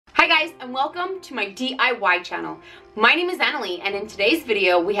guys, and welcome to my DIY channel. My name is Annalie, and in today's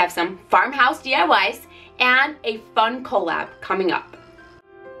video we have some farmhouse DIYs and a fun collab coming up.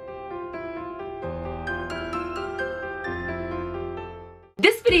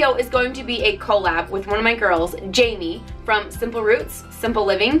 This video is going to be a collab with one of my girls, Jamie, from Simple Roots, Simple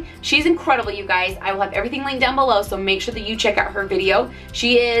Living. She's incredible, you guys. I will have everything linked down below, so make sure that you check out her video.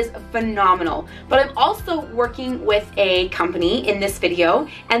 She is phenomenal. But I'm also working with a company in this video,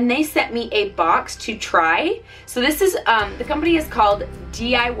 and they sent me a box to try. So this is, the company is called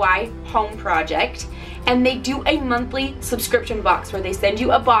DIY Home Project, and they do a monthly subscription box where they send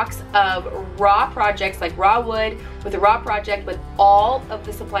you a box of raw projects, like raw wood with a raw project with all of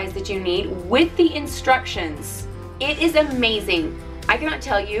the supplies that you need with the instructions. It is amazing. I cannot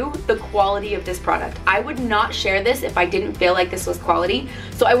tell you the quality of this product. I would not share this if I didn't feel like this was quality.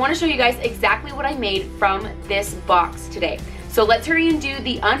 So I want to show you guys exactly what I made from this box today. So let's hurry and do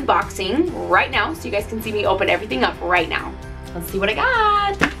the unboxing right now so you guys can see me open everything up right now. Let's see what I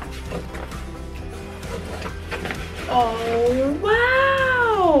got. Oh,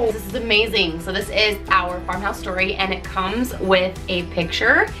 wow! This is amazing. So this is our farmhouse story, and it comes with a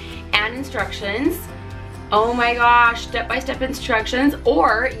picture and instructions. Oh my gosh, step-by-step instructions,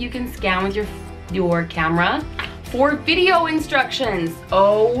 or you can scan with your camera for video instructions.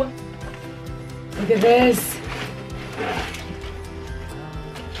 Oh, look at this.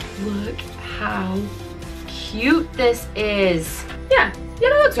 Look how cute this is. Yeah,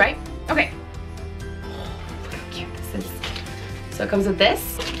 that looks right. Okay. So it comes with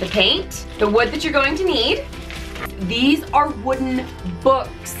this, the paint, the wood that you're going to need. These are wooden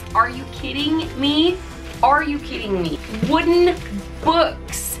books. Are you kidding me? Are you kidding me? Wooden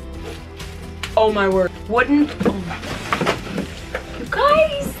books. Oh my word. Wooden, oh my. You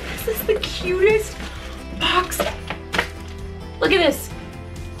guys, this is the cutest box. Look at this.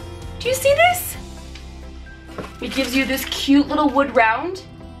 Do you see this? It gives you this cute little wood round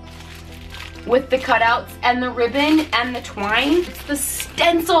with the cutouts and the ribbon and the twine. It's the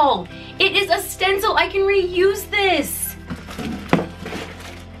stencil. It is a stencil. I can reuse this.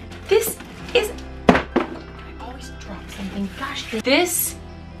 This is, I always drop something. Gosh, this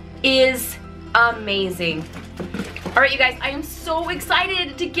is amazing. All right, you guys, I am so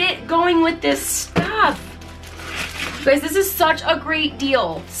excited to get going with this stuff. You guys, this is such a great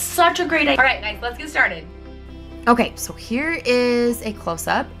deal. Such a great idea. All right, guys, let's get started. Okay, so here is a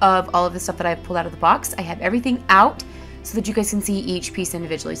close-up of all of the stuff that I've pulled out of the box. I have everything out so that you guys can see each piece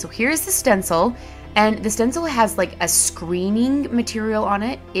individually. So here's the stencil, and the stencil has like a screening material on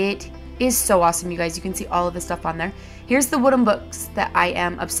it. It is so awesome, you guys. You can see all of the stuff on there. Here's the wooden books that I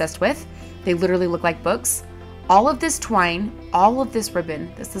am obsessed with. They literally look like books. All of this twine, all of this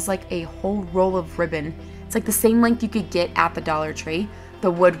ribbon. This is like a whole roll of ribbon. It's like the same length you could get at the Dollar Tree.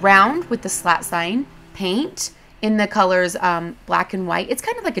 The wood round with the slat sign, paint, in the colors black and white. It's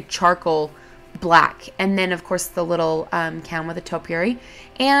kind of like a charcoal black. And then of course the little can with a topiary.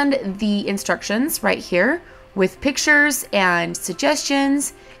 And the instructions right here with pictures and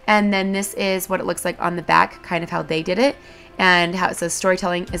suggestions. And then this is what it looks like on the back, kind of how they did it. And how it says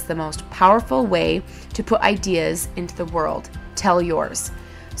storytelling is the most powerful way to put ideas into the world. Tell yours.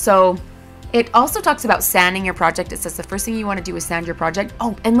 So it also talks about sanding your project. It says the first thing you want to do is sand your project.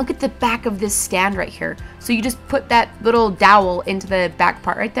 Oh, and look at the back of this stand right here. So you just put that little dowel into the back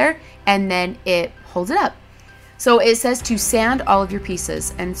part right there, and then it holds it up. So it says to sand all of your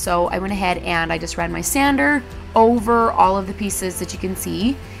pieces. And so I went ahead and I just ran my sander over all of the pieces that you can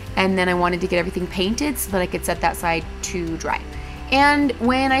see. And then I wanted to get everything painted so that I could set that side to dry. And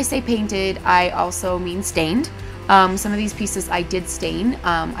when I say painted, I also mean stained. Some of these pieces I did stain.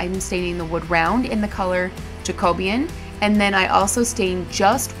 I'm staining the wood round in the color Jacobian, and then I also stained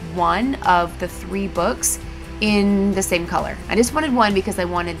just one of the 3 books in the same color. I just wanted one because I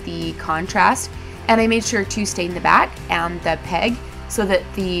wanted the contrast, and I made sure to stain the back and the peg so that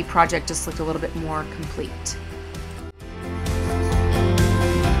the project just looked a little bit more complete.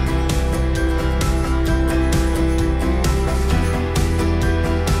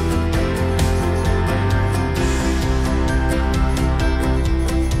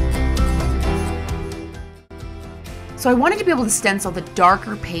 So I wanted to be able to stencil the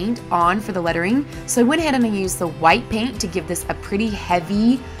darker paint on for the lettering. So I went ahead and I used the white paint to give this a pretty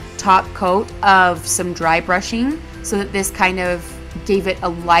heavy top coat of some dry brushing so that this kind of gave it a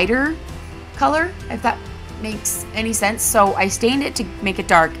lighter color, if that makes any sense. So I stained it to make it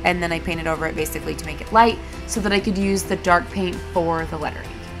dark, and then I painted over it basically to make it light so that I could use the dark paint for the lettering.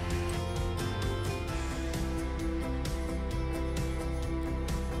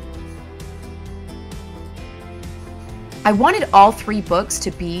 I wanted all 3 books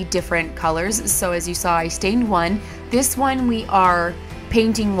to be different colors, so as you saw, I stained one. This one we are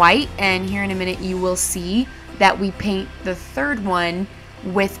painting white, and here in a minute you will see that we paint the 3rd one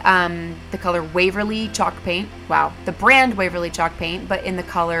with the color Waverly chalk paint. Wow, the brand Waverly chalk paint, but in the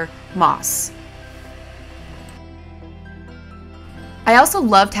color Moss. I also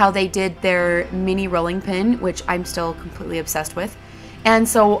loved how they did their mini rolling pin, which I'm still completely obsessed with. And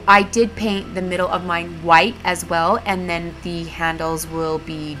so I did paint the middle of mine white as well, and then the handles will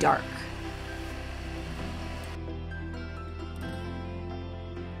be dark.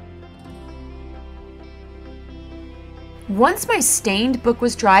 Once my stained book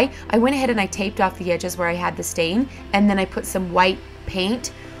was dry, I went ahead and I taped off the edges where I had the stain, and then I put some white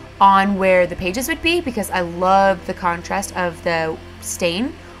paint on where the pages would be because I love the contrast of the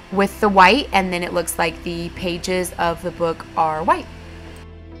stain with the white, and then it looks like the pages of the book are white.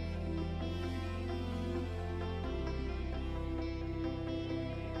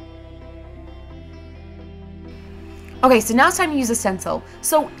 Okay, so now it's time to use a stencil.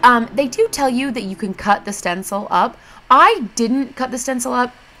 So they do tell you that you can cut the stencil up. I didn't cut the stencil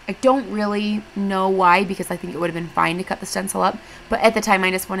up. I don't really know why, because I think it would have been fine to cut the stencil up. But at the time, I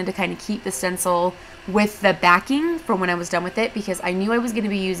just wanted to kind of keep the stencil with the backing from when I was done with it, because I knew I was going to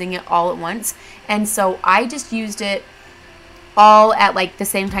be using it all at once. And so I just used it all at like the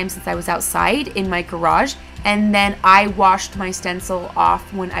same time since I was outside in my garage. And then I washed my stencil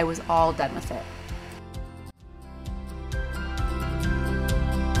off when I was all done with it.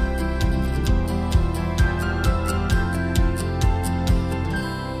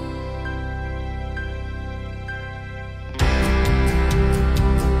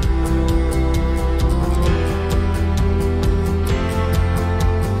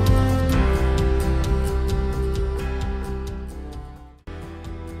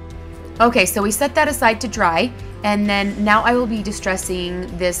 Okay, so we set that aside to dry, and then now I will be distressing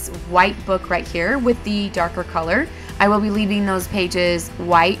this white book right here with the darker color. I will be leaving those pages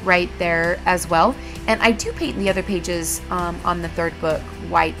white right there as well, and I do paint the other pages on the 3rd book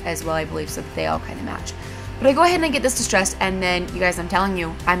white as well, I believe, so that they all kind of match. But I go ahead and I get this distressed, and then you guys, I'm telling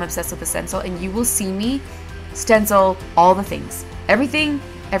you, I'm obsessed with the stencil, and you will see me stencil all the things. Everything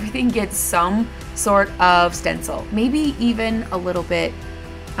gets some sort of stencil, maybe even a little bit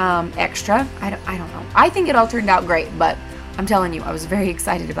extra. I don't know. I think it all turned out great, but I'm telling you, I was very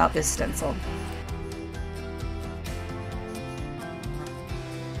excited about this stencil.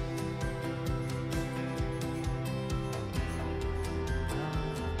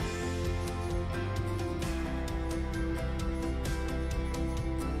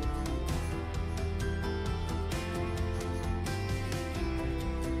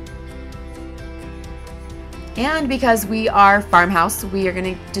 And because we are Farmhouse, we are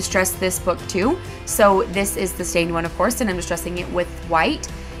going to distress this book too. So this is the stained one, of course, and I'm distressing it with white.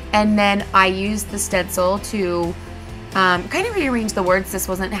 And then I used the stencil to kind of rearrange the words. This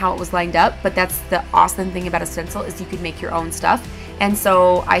wasn't how it was lined up, but that's the awesome thing about a stencil, is you can make your own stuff. And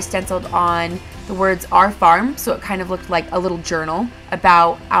so I stenciled on the words "our farm," so it kind of looked like a little journal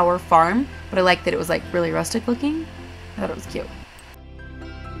about our farm, but I liked that it was like really rustic looking. I thought it was cute.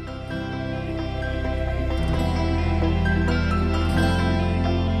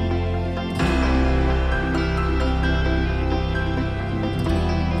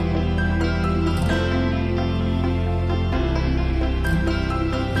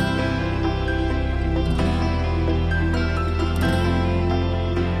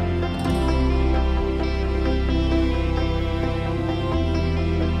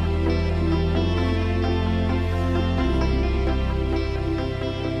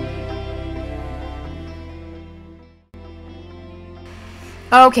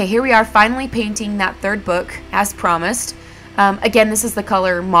 Okay, here we are finally painting that 3rd book as promised. Again, this is the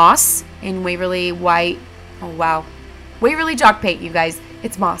color Moss in Waverly white. Oh wow, Waverly chalk paint, you guys.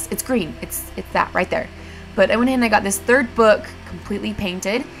 It's moss. It's green. It's that right there. But I went in and I got this 3rd book completely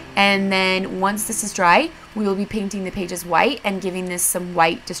painted, and then once this is dry, we will be painting the pages white and giving this some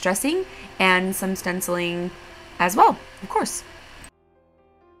white distressing and some stenciling as well, of course.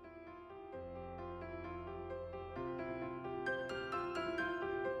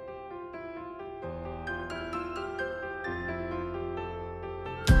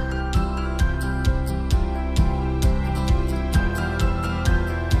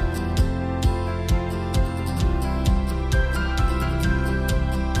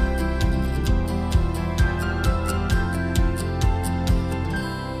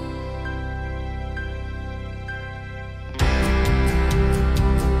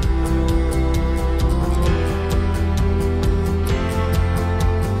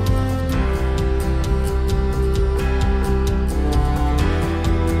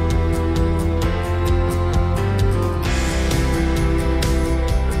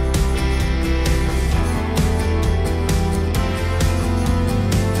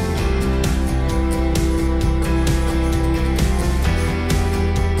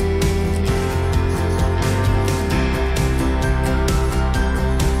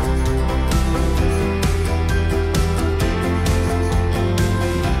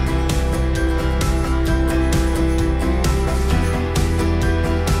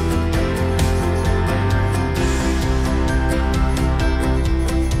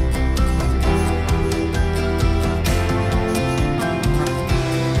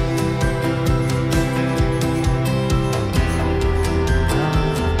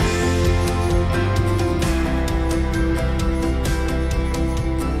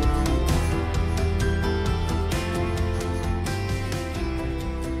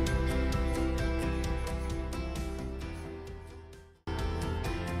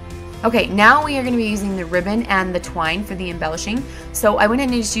 Okay, now we are going to be using the ribbon and the twine for the embellishing. So I went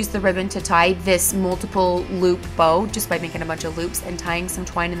ahead and just used the ribbon to tie this multiple loop bow just by making a bunch of loops and tying some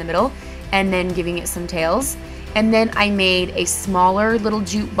twine in the middle and then giving it some tails. And then I made a smaller little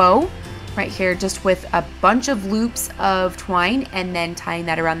jute bow right here just with a bunch of loops of twine and then tying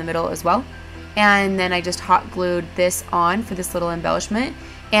that around the middle as well. And then I just hot glued this on for this little embellishment.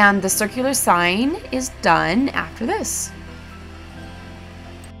 And the circular sign is done after this.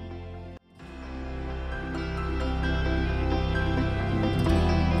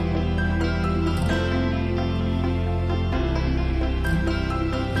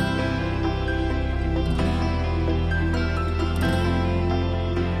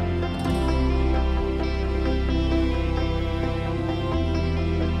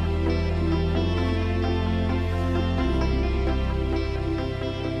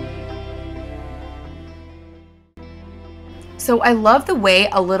 So I love the way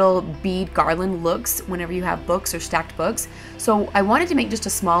a little bead garland looks whenever you have books or stacked books. So I wanted to make just a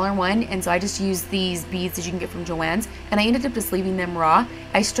smaller one, and so I just used these beads that you can get from Joann's, and I ended up just leaving them raw.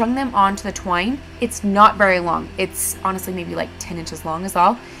 I strung them onto the twine. It's not very long. It's honestly maybe like 10 inches long is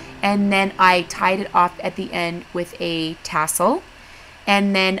all. And then I tied it off at the end with a tassel.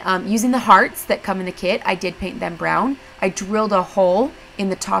 And then using the hearts that come in the kit, I did paint them brown. I drilled a hole in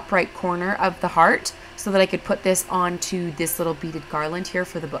the top right corner of the heart so that I could put this onto this little beaded garland here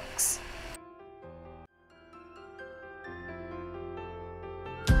for the books.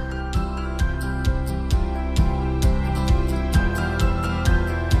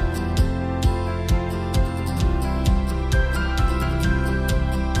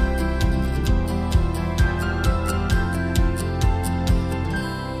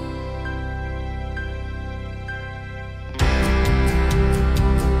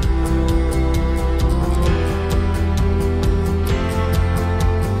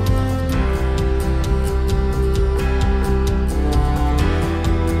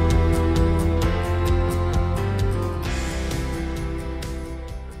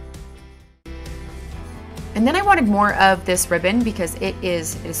 And then I wanted more of this ribbon because it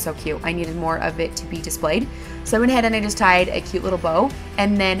is so cute. I needed more of it to be displayed. So I went ahead and I just tied a cute little bow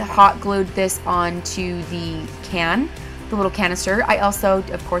and then hot glued this onto the little canister. I also,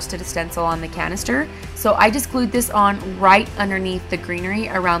 of course, did a stencil on the canister. So I just glued this on right underneath the greenery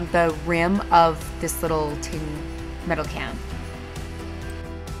around the rim of this little tin metal can.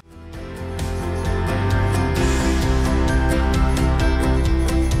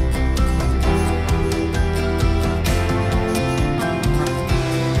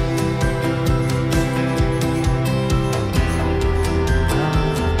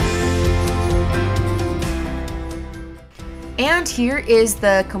 And here is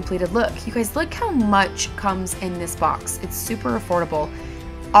the completed look. You guys, look how much comes in this box. It's super affordable.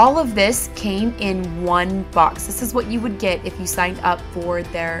 All of this came in one box. This is what you would get if you signed up for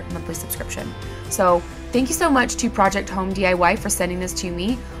their monthly subscription. So thank you so much to Project Home DIY for sending this to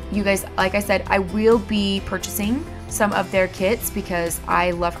me. You guys, like I said, I will be purchasing some of their kits because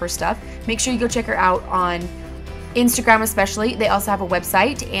I love her stuff. Make sure you go check her out on Instagram especially. They also have a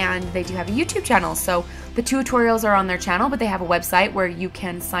website and they do have a YouTube channel. So the tutorials are on their channel, but they have a website where you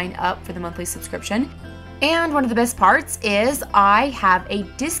can sign up for the monthly subscription. And one of the best parts is I have a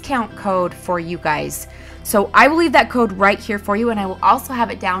discount code for you guys. So I will leave that code right here for you, and I will also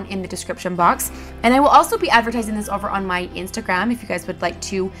have it down in the description box. And I will also be advertising this over on my Instagram if you guys would like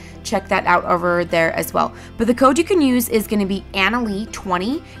to check that out over there as well. But the code you can use is going to be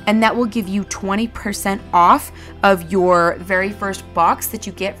AnnaLee20, and that will give you 20% off of your very first box that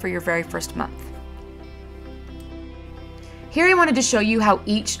you get for your very first month. Here I wanted to show you how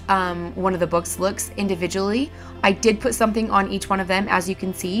each one of the books looks individually. I did put something on each one of them, as you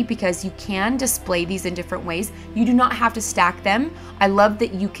can see, because you can display these in different ways. You do not have to stack them. I love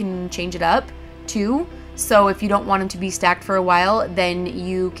that you can change it up too. So if you don't want them to be stacked for a while, then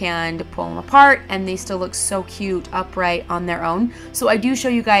you can pull them apart and they still look so cute upright on their own. So I do show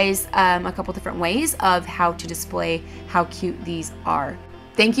you guys a couple different ways of how to display how cute these are.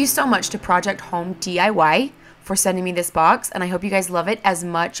 Thank you so much to Project Home DIY for sending me this box, and I hope you guys love it as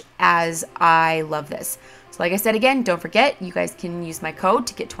much as I love this. So like I said again, don't forget, you guys can use my code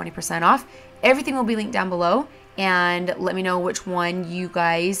to get 20% off. Everything will be linked down below, and let me know which one you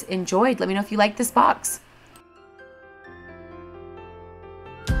guys enjoyed. Let me know if you like this box.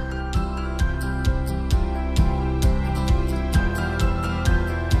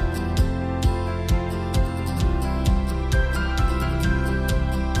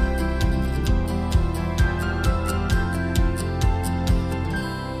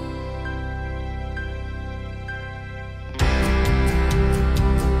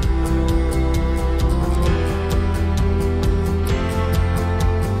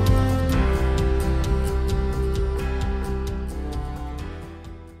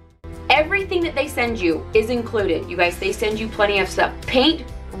 send you is included. You guys, they send you plenty of stuff. Paint,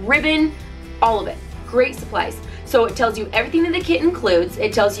 ribbon, all of it. Great supplies. So it tells you everything that the kit includes.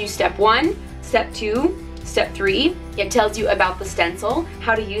 It tells you step 1, step 2, step 3. It tells you about the stencil,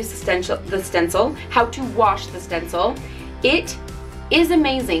 how to use the stencil, how to wash the stencil. It is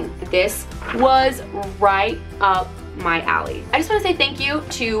amazing. This was right up my alley. I just want to say thank you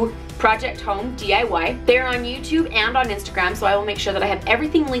to Project Home DIY. They're on YouTube and on Instagram, so I will make sure that I have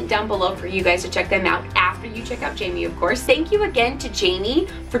everything linked down below for you guys to check them out after you check out Jamie, of course. Thank you again to Jamie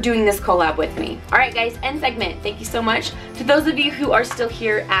for doing this collab with me. All right, guys, end segment. Thank you so much to those of you who are still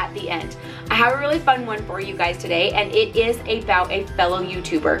here at the end. I have a really fun one for you guys today, and it is about a fellow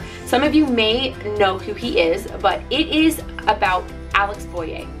YouTuber. Some of you may know who he is, but it is about Alex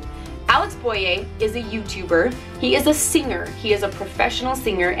Boyer. Alex Boyer is a YouTuber. He is a singer. He is a professional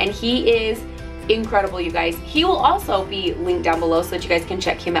singer, and he is incredible, you guys. He will also be linked down below so that you guys can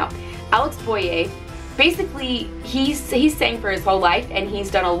check him out. Alex Boyer, basically, he's sang for his whole life, and he's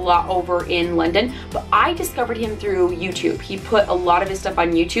done a lot over in London, but I discovered him through YouTube. He put a lot of his stuff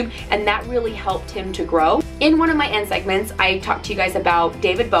on YouTube, and that really helped him to grow. In one of my end segments, I talked to you guys about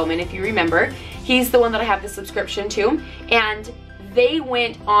David Bowman, if you remember. He's the one that I have the subscription to, and they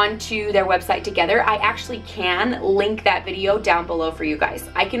went onto their website together. I actually can link that video down below for you guys.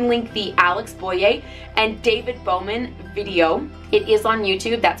 I can link the Alex Boyer and David Bowman video. It is on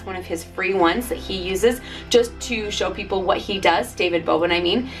YouTube. That's one of his free ones that he uses just to show people what he does, David Bowman, I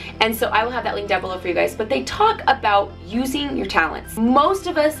mean. And so I will have that link down below for you guys. But they talk about using your talents. Most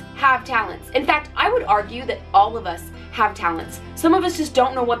of us have talents. In fact, I would argue that all of us have talents. Some of us just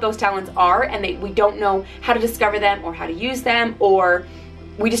don't know what those talents are, and we don't know how to discover them or how to use them, or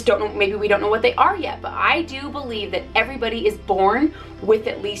we just don't know, maybe we don't know what they are yet. But I do believe that everybody is born with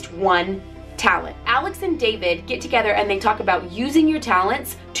at least one talent. Alex and David get together and they talk about using your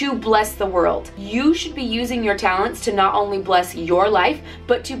talents to bless the world. You should be using your talents to not only bless your life,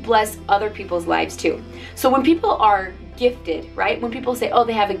 but to bless other people's lives too. So when people are gifted, right? When people say, oh,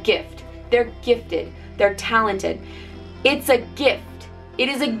 they have a gift, they're gifted, they're talented. It's a gift. It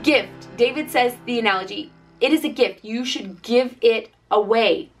is a gift. David says the analogy, it is a gift. You should give it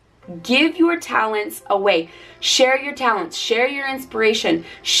away. Give your talents away. Share your talents. Share your inspiration.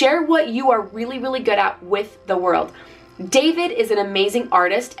 Share what you are really, really good at with the world. David is an amazing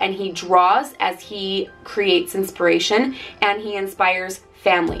artist, and he draws as he creates inspiration, and he inspires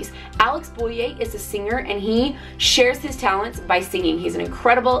families. Alex Boyer is a singer, and he shares his talents by singing. He's an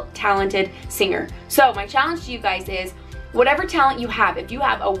incredible, talented singer. So my challenge to you guys is, whatever talent you have, if you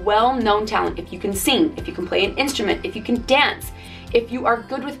have a well-known talent, if you can sing, if you can play an instrument, if you can dance, if you are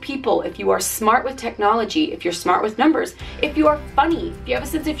good with people, if you are smart with technology, if you're smart with numbers, if you are funny, if you have a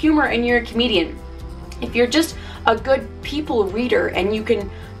sense of humor and you're a comedian, if you're just a good people reader and you can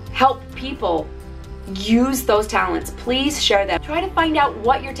help people, use those talents. Please share them. Try to find out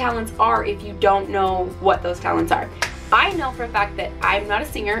what your talents are if you don't know what those talents are. I know for a fact that I'm not a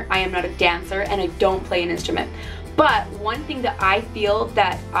singer, I am not a dancer, and I don't play an instrument. But one thing that I feel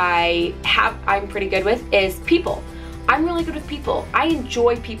that I'm pretty good with is people. I'm really good with people. I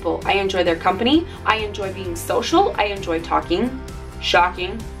enjoy people. I enjoy their company. I enjoy being social. I enjoy talking.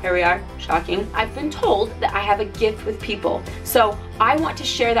 Shocking. Here we are. Shocking. I've been told that I have a gift with people. So I want to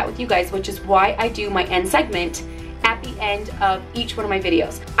share that with you guys, which is why I do my end segment at the end of each one of my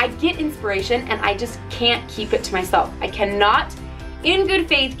videos. I get inspiration and I just can't keep it to myself. I cannot, in good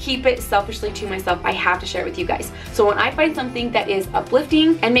faith, keep it selfishly to myself. I have to share it with you guys. So when I find something that is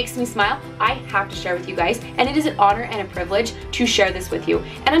uplifting and makes me smile, I have to share it with you guys. And it is an honor and a privilege to share this with you.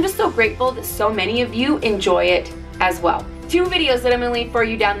 And I'm just so grateful that so many of you enjoy it as well. 2 videos that I'm gonna leave for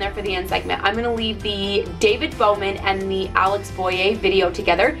you down there for the end segment. I'm gonna leave the David Bowman and the Alex Boyer video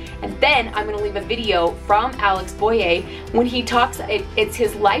together, and then I'm gonna leave a video from Alex Boyer when he talks, it's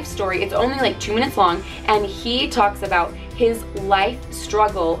his life story. It's only like 2 minutes long, and he talks about his life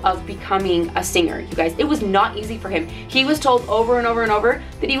struggle of becoming a singer. You guys, it was not easy for him. He was told over and over and over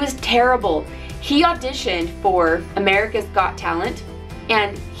that he was terrible. He auditioned for America's Got Talent,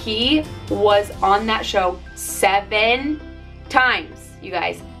 and he was on that show 7 times, you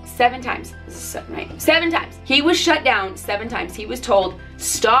guys. 7 times. This is 7, right? 7 times. He was shut down 7 times. He was told,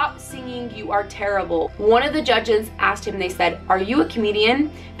 stop singing, you are terrible. One of the judges asked him, they said, are you a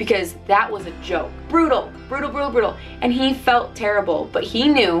comedian? Because that was a joke. Brutal, brutal, brutal, brutal. And he felt terrible, but he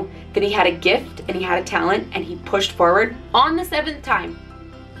knew that he had a gift and he had a talent, and he pushed forward. On the 7th time,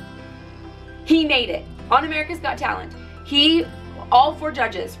 he made it. On America's Got Talent. He all 4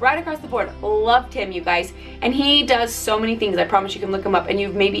 judges right across the board loved him, you guys. And he does so many things. I promise you can look him up, and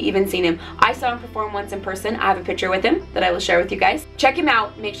you've maybe even seen him. I saw him perform once in person. I have a picture with him that I will share with you guys. Check him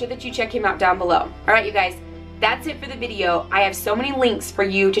out. Make sure that you check him out down below. All right, you guys, that's it for the video. I have so many links for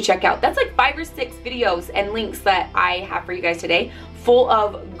you to check out. That's like 5 or 6 videos and links that I have for you guys today, full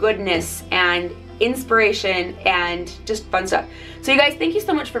of goodness and inspiration and just fun stuff. So you guys, thank you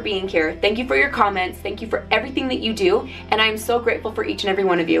so much for being here. Thank you for your comments. Thank you for everything that you do. And I'm so grateful for each and every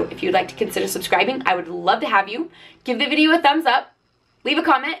one of you. If you'd like to consider subscribing, I would love to have you. Give the video a thumbs up, leave a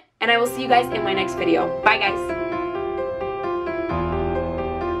comment, and I will see you guys in my next video. Bye guys.